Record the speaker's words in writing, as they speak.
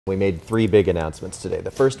We made 3 big announcements today. The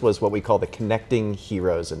first was what we call the Connecting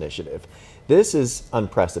Heroes Initiative. This is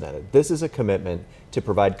unprecedented. This is a commitment to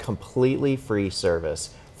provide completely free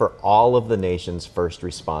service for all of the nation's first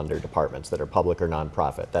responder departments that are public or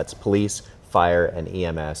nonprofit. That's police, fire, and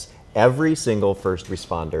EMS. Every single first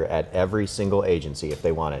responder at every single agency, if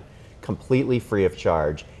they want it, completely free of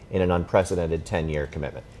charge in an unprecedented 10-year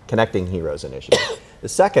commitment. Connecting Heroes Initiative. The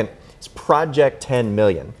second is Project 10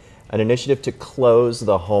 Million. An initiative to close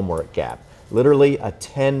the homework gap. Literally a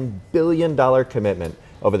 $10 billion commitment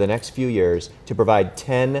over the next few years to provide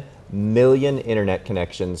 10 million internet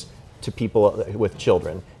connections to people with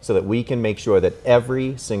children so that we can make sure that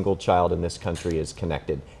every single child in this country is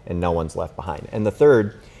connected and no one's left behind. And the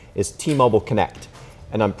third is T-Mobile Connect,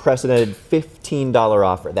 an unprecedented $15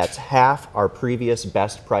 offer. That's half our previous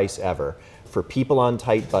best price ever for people on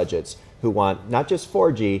tight budgets who want not just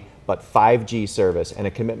 4G, but 5G service, and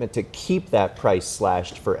a commitment to keep that price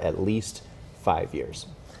slashed for at least 5 years.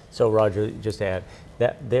 So Roger, just to add,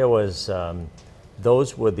 that there was,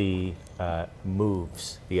 those were the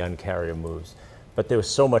moves, the Un-carrier moves, but there was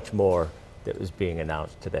so much more that was being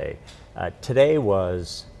announced today. Today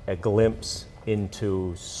was a glimpse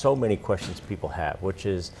into so many questions people have, which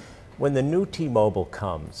is, when the new T-Mobile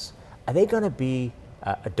comes, are they going to be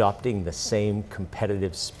adopting the same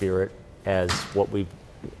competitive spirit as what we've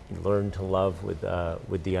learned to love with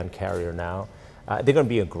the Un-carrier now? They're going to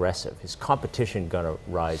be aggressive. Is competition going to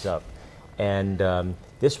rise up? And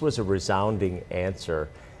this was a resounding answer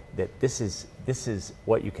that this is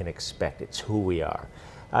what you can expect. It's who we are.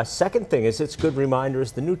 Second thing is, it's a good reminder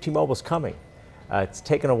is the new T-Mobile's coming. It's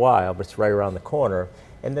taken a while, but it's right around the corner.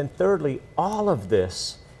 And then thirdly, all of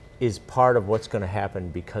this is part of what's going to happen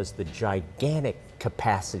because the gigantic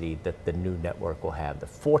capacity that the new network will have, the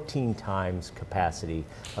 14 times capacity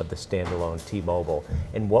of the standalone T-Mobile,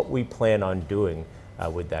 and what we plan on doing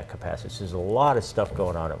with that capacity. So there's a lot of stuff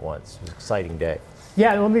going on at once. It's an exciting day.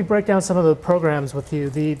 Yeah, and let me break down some of the programs with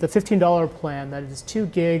you. The $15 plan, that is 2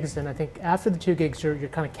 gigs, and I think after the 2 gigs you're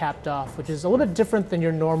kind of capped off, which is a little bit different than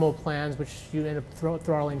your normal plans, which you end up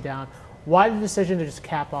throttling down. Why the decision to just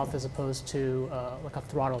cap off as opposed to like a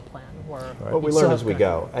throttle plan? Well, we learn as we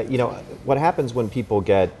go. You know, what happens when people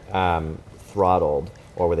get throttled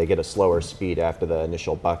or where they get a slower speed after the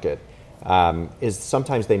initial bucket is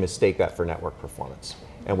sometimes they mistake that for network performance.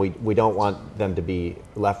 And we don't want them to be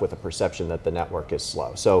left with a perception that the network is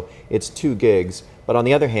slow. So it's 2 gigs, but on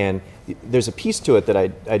the other hand, there's a piece to it that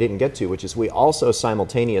I didn't get to, which is we also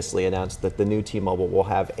simultaneously announced that the new T-Mobile will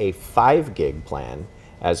have a 5 gig plan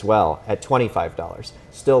as well at $25,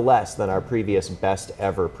 still less than our previous best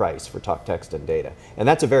ever price for talk, text, and data. And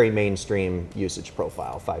that's a very mainstream usage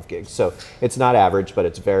profile, 5 gigs. So it's not average, but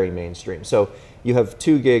it's very mainstream. So you have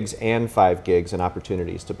 2 gigs and 5 gigs and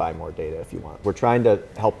opportunities to buy more data if you want. We're trying to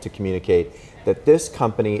help to communicate that this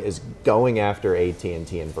company is going after AT&T and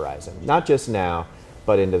Verizon, not just now,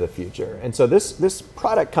 but into the future. And so this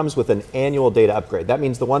product comes with an annual data upgrade. That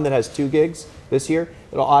means the one that has 2 gigs this year,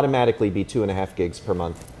 it'll automatically be 2.5 gigs per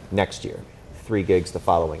month next year, 3 gigs the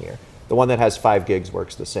following year. The one that has 5 gigs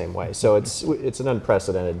works the same way. So it's an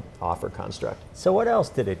unprecedented offer construct. So what else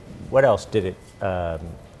did it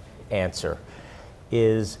answer?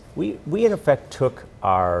 Is we in effect took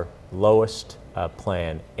our lowest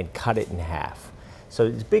plan and cut it in half. So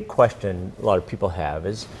the big question a lot of people have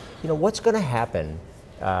is, you know, what's going to happen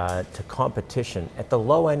to competition at the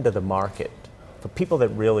low end of the market for people that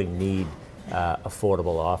really need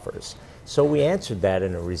affordable offers? So we answered that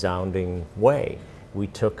in a resounding way. We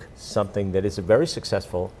took something that is very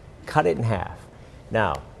successful, cut it in half.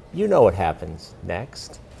 Now, you know what happens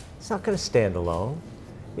next. It's not going to stand alone.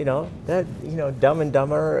 You know, that, you know, Dumb and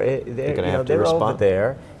Dumber, they're over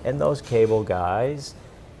there, and those cable guys,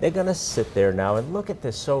 they're going to sit there now and look at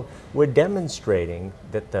this. So we're demonstrating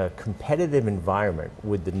that the competitive environment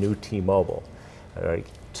with the new T-Mobile,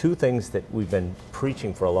 2 things that we've been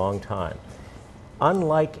preaching for a long time.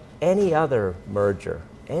 Unlike any other merger,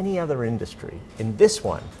 any other industry, in this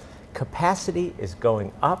one, capacity is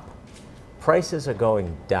going up, prices are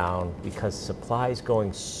going down because supply is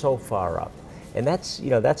going so far up. And that's, you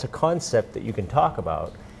know, that's a concept that you can talk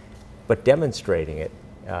about, but demonstrating it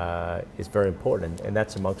is very important, and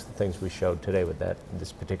that's amongst the things we showed today with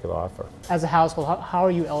this particular offer. As a household, how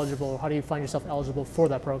are you eligible? How do you find yourself eligible for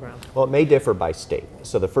that program? Well, it may differ by state.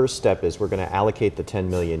 So the first step is we're going to allocate the 10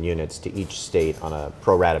 million units to each state on a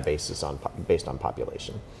pro rata basis based on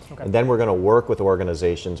population. Okay. And then we're going to work with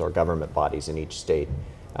organizations or government bodies in each state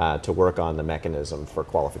to work on the mechanism for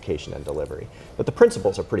qualification and delivery. But the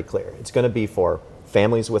principles are pretty clear. It's going to be for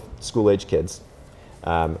families with school-age kids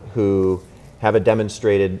who have a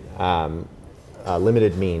demonstrated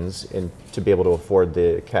limited means to be able to afford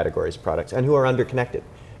the categories of products and who are underconnected.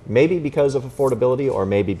 Maybe because of affordability, or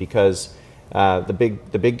maybe because the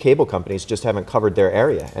big cable companies just haven't covered their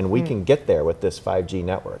area, and we can get there with this 5G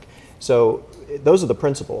network. So those are the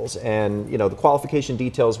principles, and the qualification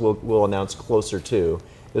details we'll announce closer to.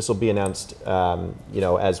 This will be announced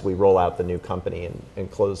as we roll out the new company and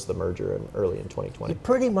close the merger early in 2020. You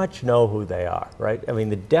pretty much know who they are, right? I mean,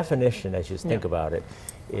 the definition, as you think about it,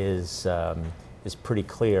 is pretty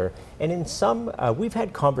clear. And in some, we've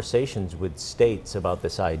had conversations with states about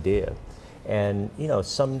this idea. And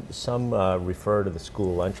some refer to the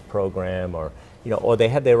school lunch program, or they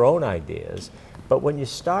have their own ideas. But when you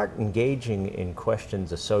start engaging in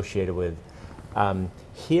questions associated with,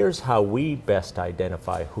 here's how we best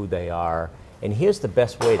identify who they are, and here's the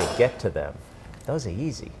best way to get to them, those are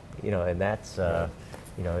easy, and that's,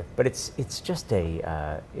 but it's just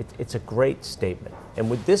it's a great statement. And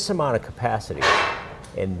with this amount of capacity,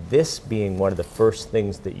 and this being one of the first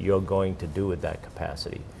things that you're going to do with that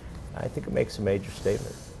capacity, I think it makes a major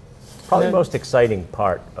statement. Probably the most exciting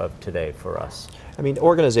part of today for us. I mean,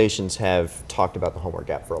 organizations have talked about the homework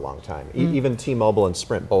gap for a long time. Even T-Mobile and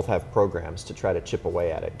Sprint both have programs to try to chip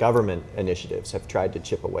away at it. Government initiatives have tried to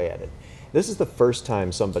chip away at it. This is the first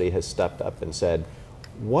time somebody has stepped up and said,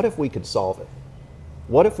 what if we could solve it?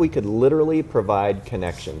 What if we could literally provide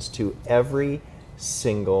connections to every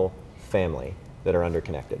single family that are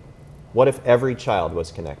underconnected? What if every child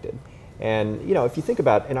was connected? And if you think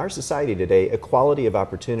about, in our society today, equality of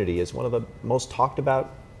opportunity is one of the most talked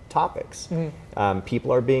about topics.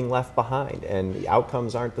 People are being left behind, and the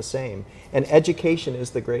outcomes aren't the same. And education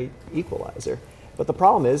is the great equalizer. But the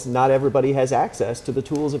problem is, not everybody has access to the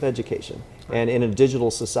tools of education. And in a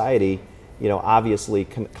digital society, obviously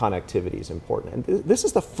connectivity is important. And this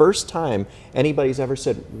is the first time anybody's ever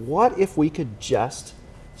said, what if we could just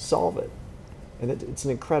solve it? And it's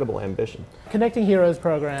an incredible ambition. Connecting Heroes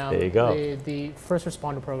program, there you go. The first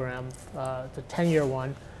responder program, the 10-year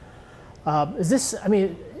one. Is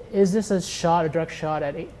this a direct shot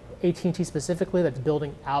at AT&T specifically that's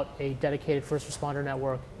building out a dedicated first responder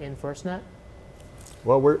network in FirstNet?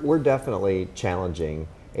 Well, we're definitely challenging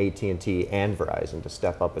AT&T and Verizon to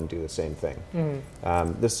step up and do the same thing.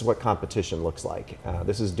 This is what competition looks like.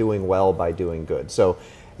 This is doing well by doing good. So,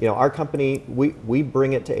 our company, we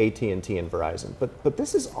bring it to AT&T and Verizon, but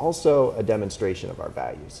this is also a demonstration of our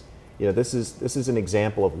values. This is an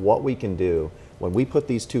example of what we can do when we put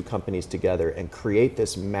these two companies together and create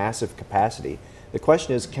this massive capacity. The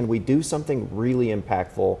question is, can we do something really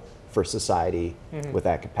impactful for society with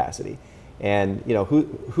that capacity? And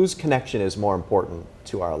whose connection is more important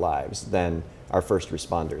to our lives than our first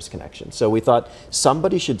responders' connection? So we thought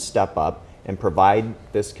somebody should step up and provide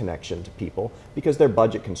this connection to people because they're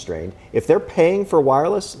budget constrained. If they're paying for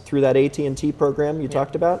wireless through that AT&T program you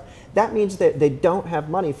talked about, that means that they don't have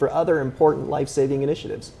money for other important life-saving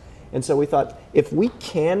initiatives. And so we thought, if we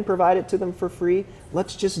can provide it to them for free,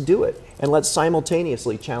 let's just do it. And let's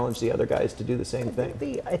simultaneously challenge the other guys to do the same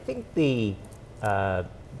thing. I think the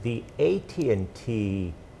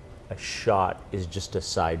AT&T shot is just a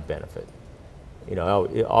side benefit.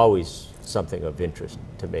 Always something of interest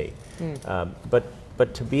to me.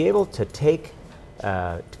 But to be able to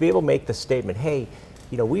make the statement, hey,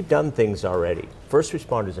 we've done things already. First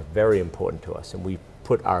responders are very important to us, and we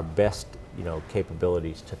put our best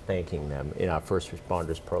capabilities to thanking them in our first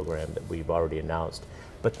responders program that we've already announced.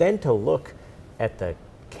 But then to look at the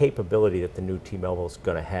capability that the new T-Mobile is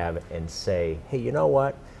going to have and say, hey, you know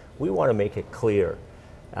what? We want to make it clear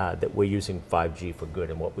that we're using 5G for good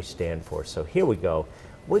and what we stand for. So here we go.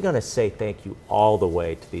 We're going to say thank you all the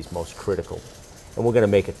way to these most critical, and we're going to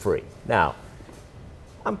make it free. Now,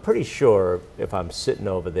 I'm pretty sure if I'm sitting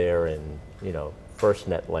over there in,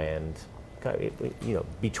 FirstNet land,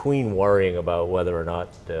 between worrying about whether or not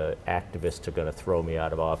the activists are going to throw me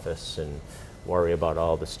out of office and worry about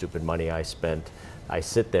all the stupid money I spent, I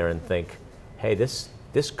sit there and think, hey, this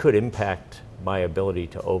could impact my ability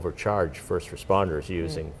to overcharge first responders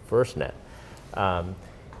using FirstNet.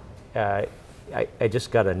 I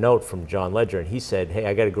just got a note from John Legere, and he said, hey,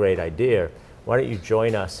 I got a great idea. Why don't you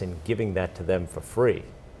join us in giving that to them for free?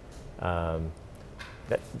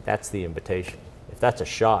 That's the invitation. If that's a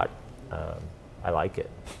shot, I like it.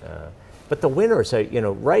 But the winners,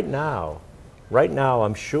 right now,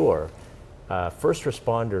 I'm sure first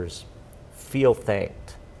responders feel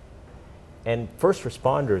thanked. And first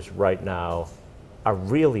responders right now are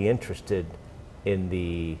really interested in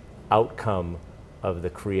the outcome of the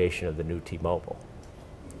creation of the new T-Mobile.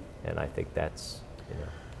 And I think that's,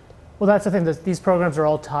 Well, that's the thing. That these programs are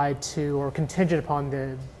all tied to or contingent upon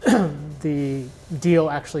the the deal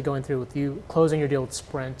actually going through with you closing your deal with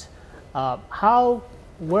Sprint.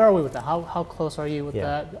 Where are we with that? How close are you with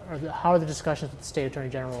that? How are the discussions with the state attorney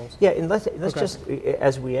generals? Yeah, and let's just,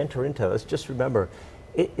 as we enter into it, let's just remember,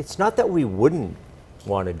 it's not that we wouldn't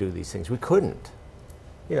want to do these things. We couldn't.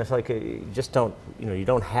 You know, it's like you just don't, you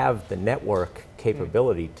don't have the network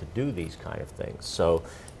capability to do these kind of things. So,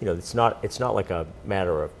 it's not like a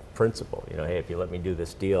matter of principle. Hey, if you let me do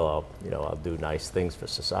this deal, I'll do nice things for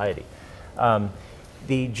society.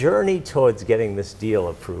 The journey towards getting this deal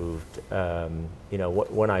approved,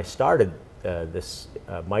 when I started this,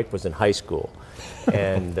 Mike was in high school,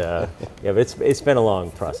 and it's been a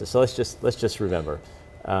long process. So let's just remember,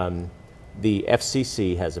 the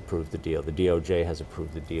FCC has approved the deal. The DOJ has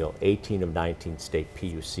approved the deal. 18 of 19 state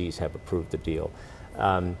PUCs have approved the deal.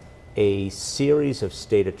 A series of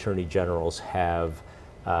state attorney generals have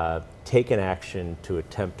taken action to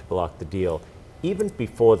attempt to block the deal, even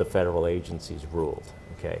before the federal agencies ruled.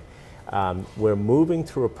 Okay, we're moving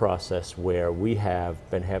through a process where we have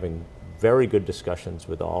been having very good discussions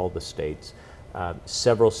with all the states.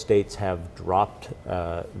 Several states have dropped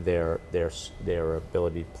their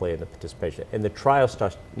ability to play in the participation, and the trial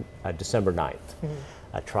starts December 9th.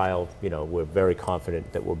 A trial, we're very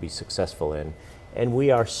confident that we'll be successful in, and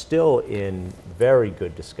we are still in very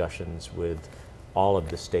good discussions with all of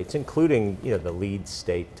the states, including the lead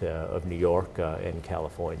state of New York and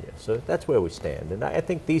California. So that's where we stand, and I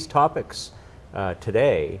think these topics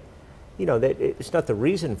today, it's not the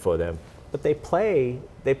reason for them, but they play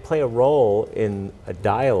a role in a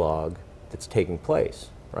dialogue that's taking place,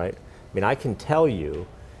 right? I mean, I can tell you,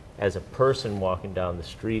 as a person walking down the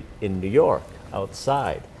street in New York,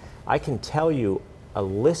 outside, I can tell you a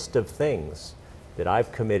list of things that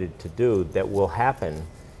I've committed to do that will happen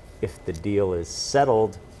if the deal is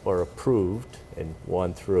settled or approved and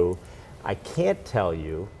gone through. I can't tell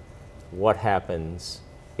you what happens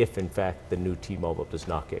if, in fact, the new T-Mobile does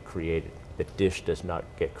not get created, the dish does not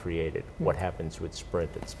get created, what happens with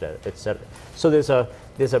Sprint, et cetera. So there's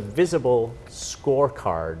a visible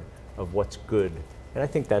scorecard of what's good, and I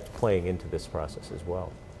think that's playing into this process as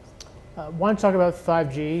well. I want to talk about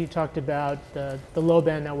 5G. You talked about the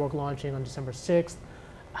low-band network launching on December 6th.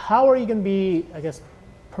 How are you going to be, I guess,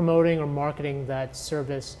 promoting or marketing that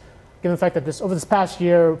service, given the fact that over this past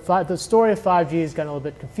year, the story of 5G has gotten a little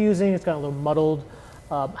bit confusing, it's gotten a little muddled.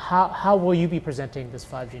 How will you be presenting this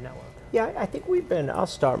 5G network? Yeah, I think I'll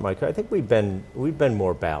start, Mike. I think we've been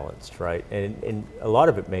more balanced, right? And a lot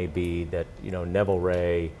of it may be that, Neville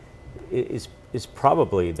Ray is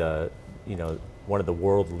probably one of the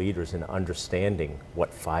world leaders in understanding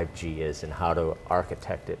what 5G is and how to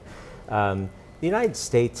architect it. The United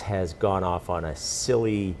States has gone off on a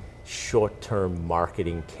silly short-term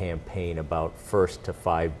marketing campaign about first to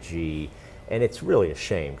 5G, and it's really a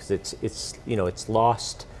shame because it's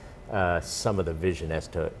lost some of the vision as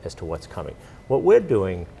to what's coming. What we're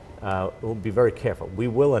doing, we'll be very careful. We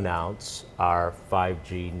will announce our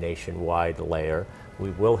 5G nationwide layer. We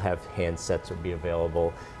will have handsets that will be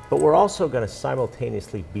available, but we're also going to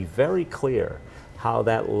simultaneously be very clear how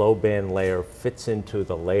that low-band layer fits into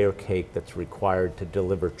the layer cake that's required to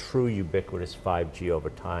deliver true ubiquitous 5G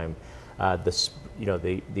over time. The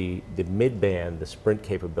mid-band, the Sprint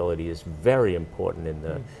capability is very important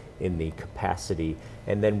in the capacity,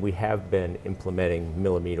 and then we have been implementing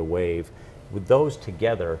millimeter wave. With those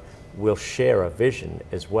together, we'll share a vision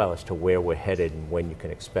as well as to where we're headed and when you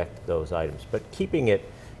can expect those items. But keeping it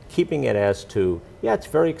as to, yeah, it's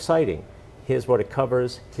very exciting. Here's what it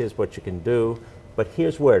covers, here's what you can do, but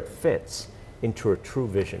here's where it fits into a true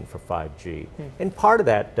vision for 5G. And part of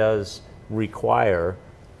that does require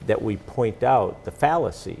that we point out the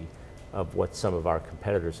fallacy of what some of our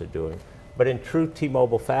competitors are doing. But in true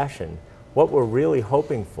T-Mobile fashion, what we're really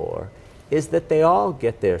hoping for is that they all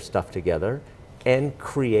get their stuff together and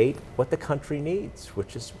create what the country needs,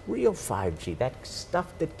 which is real 5G, that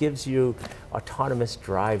stuff that gives you autonomous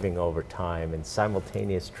driving over time and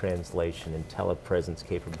simultaneous translation and telepresence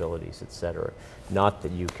capabilities, et cetera. Not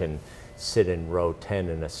that you can sit in row 10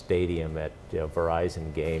 in a stadium at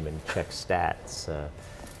Verizon game and check stats,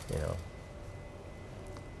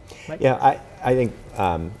 Yeah, I think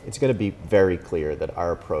it's going to be very clear that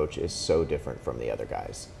our approach is so different from the other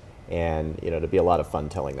guys. And it'll be a lot of fun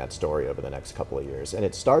telling that story over the next couple of years. And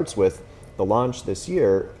it starts with the launch this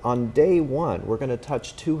year. On day one, we're going to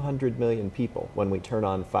touch 200 million people when we turn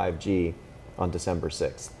on 5G on December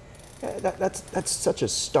 6th. That's such a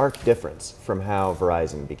stark difference from how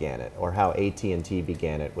Verizon began it or how AT&T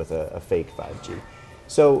began it with a fake 5G.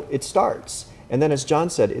 So it starts. And then as John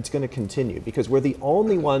said, it's going to continue because we're the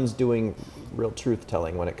only ones doing real truth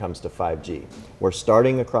telling when it comes to 5G. We're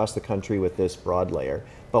starting across the country with this broad layer,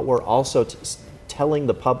 but we're also telling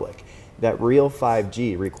the public that real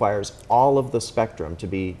 5G requires all of the spectrum to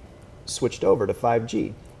be switched over to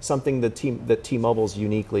 5G, something that T-Mobile is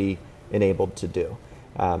uniquely enabled to do.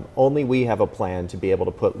 Only we have a plan to be able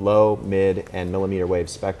to put low, mid, and millimeter wave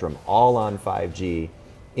spectrum all on 5G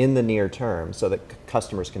in the near term so that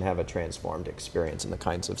customers can have a transformed experience in the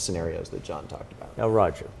kinds of scenarios that John talked about. Now,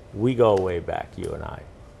 Roger, we go way back, you and I,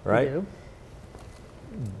 right? We do.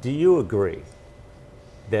 Do you agree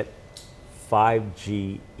that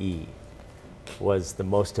 5GE was the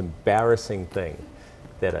most embarrassing thing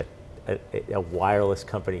that a wireless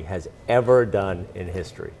company has ever done in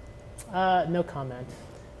history? No comment.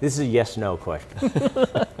 This is a yes/no question.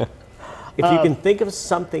 If you can think of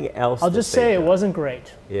something else, I'll just say it wasn't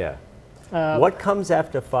great. Yeah. What comes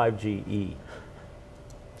after 5GE?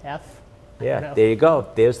 F. Yeah, there you go.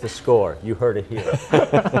 There's the score. You heard it here.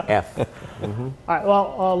 F. Mm-hmm. All right.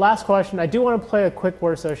 Well, last question. I do want to play a quick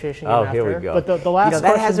word association game after. Here we go. But the last that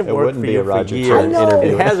question hasn't worked for you for years. I know.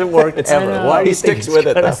 It hasn't worked ever. Why do you sticks with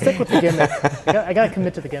it? I stick with the gimmick. I got to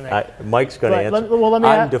commit to the gimmick. Mike's going to answer.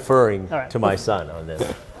 I'm deferring to my son on this.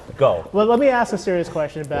 Go. Well, let me ask a serious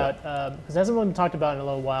question about, because it hasn't been talked about in a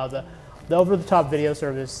little while, the over-the-top video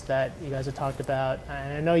service that you guys have talked about.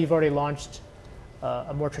 And I know you've already launched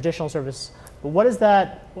a more traditional service, but what is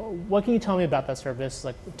that? What can you tell me about that service,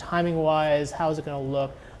 like timing-wise? How is it going to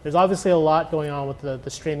look? There's obviously a lot going on with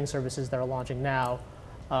the streaming services that are launching now.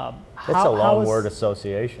 That's a long word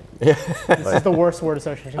association. This is the worst word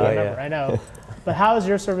association ever, yeah. I know. But how is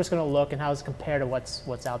your service going to look, and how does it compare to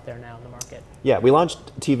what's out there now in the market? Yeah, we launched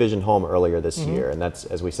T-Vision Home earlier this year, and that's,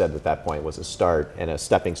 as we said at that point, was a start and a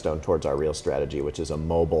stepping stone towards our real strategy, which is a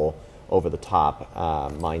mobile, over-the-top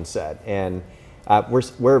mindset. And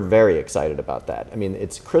we're very excited about that. I mean,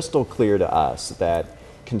 it's crystal clear to us that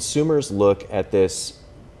consumers look at this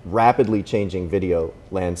rapidly changing video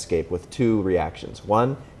landscape with two reactions.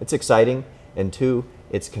 One, it's exciting, and two,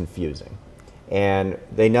 it's confusing. And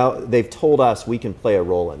they've told us we can play a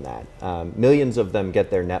role in that. Millions of them get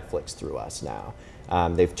their Netflix through us now.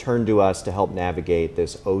 They've turned to us to help navigate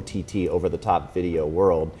this OTT, over-the-top video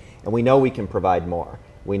world, and we know we can provide more.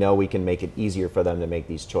 We know we can make it easier for them to make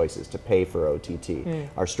these choices, to pay for OTT.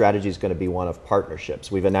 Our strategy is going to be one of partnerships.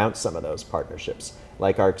 We've announced some of those partnerships,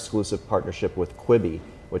 like our exclusive partnership with Quibi,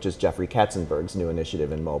 which is Jeffrey Katzenberg's new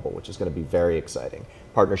initiative in mobile, which is going to be very exciting.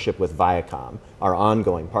 Partnership with Viacom, our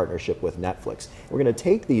ongoing partnership with Netflix. We're going to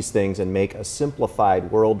take these things and make a simplified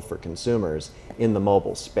world for consumers in the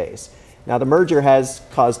mobile space. Now, the merger has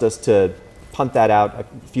caused us to punt that out a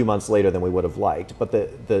few months later than we would have liked, but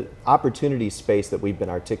the opportunity space that we've been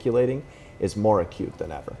articulating is more acute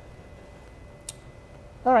than ever.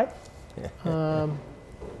 All right.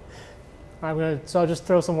 So I'll just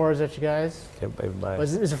throw some words at you guys.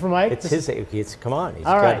 Is it for Mike? It's come on.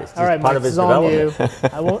 All right, it's all right, part Mike, of his this is on you.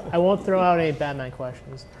 development. I won't throw out any Batman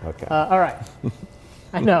questions. Okay. All right.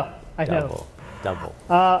 I know. Double.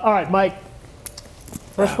 All right, Mike.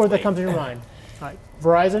 First word that comes to your mind. All right,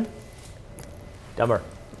 Verizon. Dumber.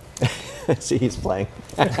 See, he's playing.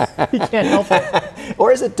 He can't help it.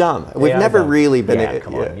 Or is it dumb? We've never dumb. really been. Yeah,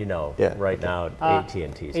 come on. You know, right now AT&T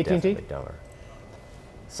is definitely dumber.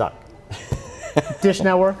 Suck. Dish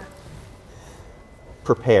Network.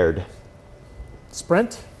 Prepared.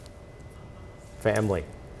 Sprint. Family.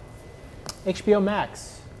 HBO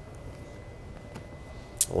Max.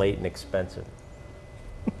 Late and expensive.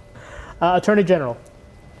 Attorney General.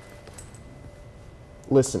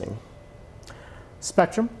 Listening.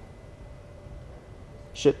 Spectrum.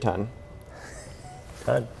 Shit ton.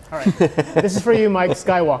 Done. All right. This is for you, Mike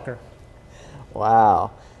Skywalker.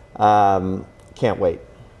 Wow. Can't wait.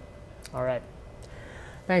 All right.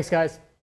 Thanks, guys.